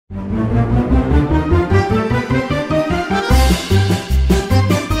Hello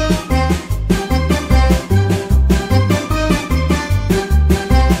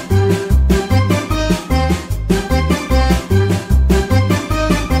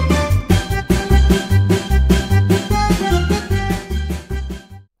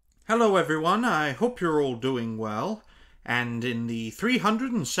everyone, I hope you're all doing well, and in the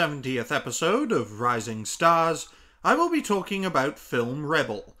 370th episode of Rising Stars, I will be talking about Film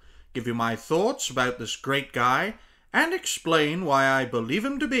Rebel, give you my thoughts about this great guy, and explain why I believe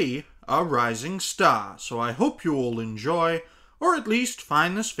him to be a rising star, so I hope you all enjoy, or at least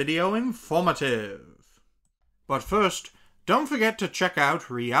find this video informative. But first, don't forget to check out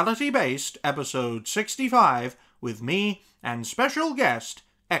Reality Based episode 65 with me and special guest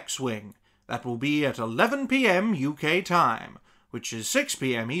Xwing. That will be at 11 PM UK time, which is 6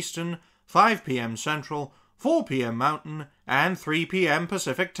 PM Eastern, 5 PM Central, 4 PM Mountain, and 3 PM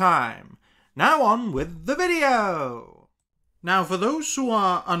Pacific time. Now on with the video! Now for those who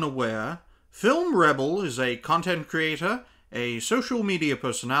are unaware, Film Rebel is a content creator, a social media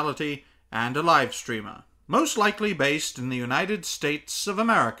personality, and a live streamer, most likely based in the United States of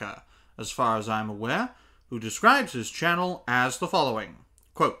America, as far as I'm aware, who describes his channel as the following.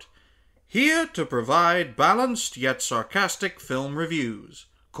 Quote, "Here to provide balanced yet sarcastic film reviews,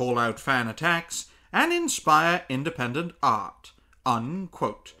 call out fan attacks, and inspire independent art."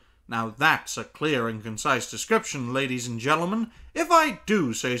 Unquote. Now that's a clear and concise description, ladies and gentlemen, if I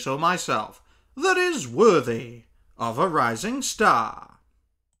do say so myself, that is worthy of a rising star.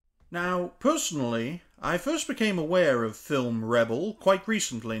 Now, personally, I first became aware of Film Rebel quite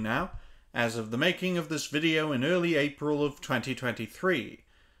recently now, as of the making of this video in early April of 2023.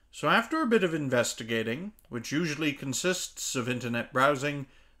 So after a bit of investigating, which usually consists of internet browsing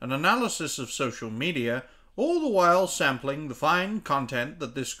and analysis of social media, all the while sampling the fine content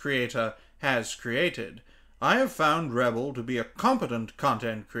that this creator has created, I have found Rebel to be a competent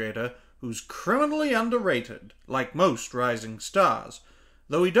content creator who's criminally underrated, like most rising stars,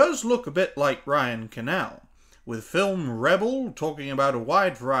 though he does look a bit like Ryan Cannell, with Film Rebel talking about a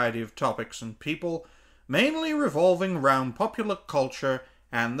wide variety of topics and people, mainly revolving around popular culture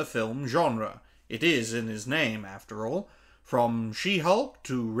and the film genre. It is in his name, after all, from She-Hulk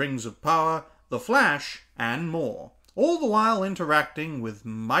to Rings of Power, The Flash, and more, all the while interacting with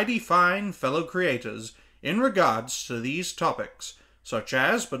mighty fine fellow creators in regards to these topics, such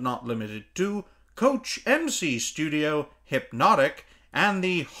as, but not limited to, Coach MC Studio, Hypnotic, and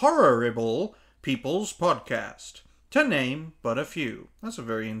the Horrible People's Podcast, to name but a few. That's a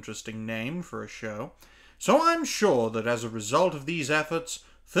very interesting name for a show. So I'm sure that as a result of these efforts,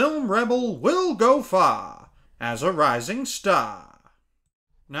 Film Rebel will go far as a rising star.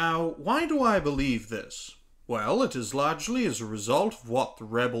 Now, why do I believe this? Well, it is largely as a result of what the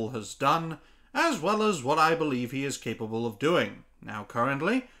Rebel has done, as well as what I believe he is capable of doing. Now,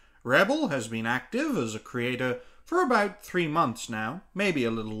 currently, Rebel has been active as a creator for about 3 months now, maybe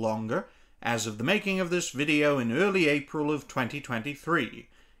a little longer, as of the making of this video in early April of 2023,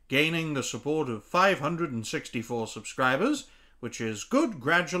 gaining the support of 564 subscribers, which is good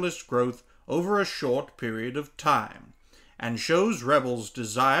gradualist growth over a short period of time, and shows Rebel's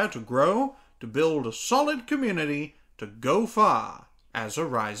desire to grow, to build a solid community, to go far as a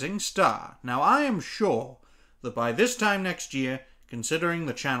rising star. Now I am sure that by this time next year, considering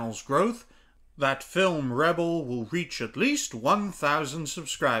the channel's growth, that Film Rebel will reach at least 1,000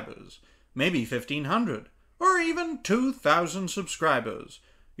 subscribers, maybe 1,500, or even 2,000 subscribers.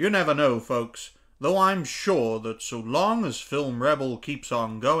 You never know, folks, though I'm sure that so long as Film Rebel keeps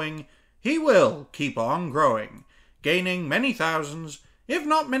on going, he will keep on growing, gaining many thousands, if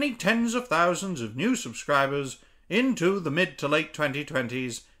not many tens of thousands of new subscribers into the mid to late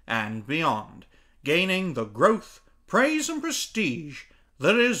 2020s and beyond, gaining the growth, praise and prestige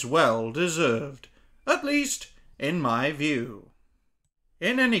that is well deserved, at least in my view.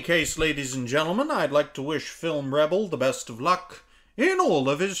 In any case, ladies and gentlemen, I'd like to wish Film Rebel the best of luck in all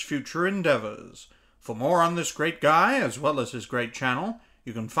of his future endeavors. For more on this great guy, as well as his great channel,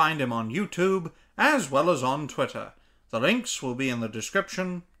 you can find him on YouTube, as well as on Twitter. The links will be in the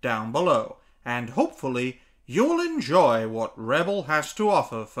description down below, and hopefully you'll enjoy what Rebel has to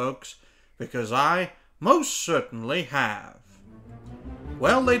offer, folks, because I most certainly have.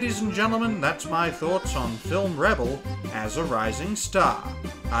 Well, ladies and gentlemen, that's my thoughts on Film Rebel as a rising star.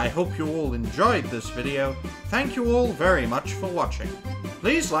 I hope you all enjoyed this video. Thank you all very much for watching.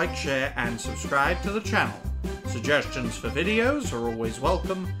 Please like, share, and subscribe to the channel. Suggestions for videos are always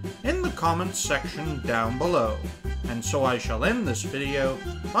welcome in the comments section down below. And so I shall end this video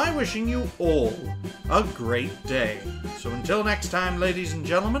by wishing you all a great day. So until next time, ladies and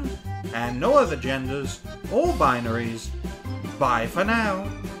gentlemen, and no other genders or binaries, bye for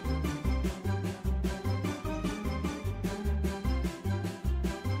now.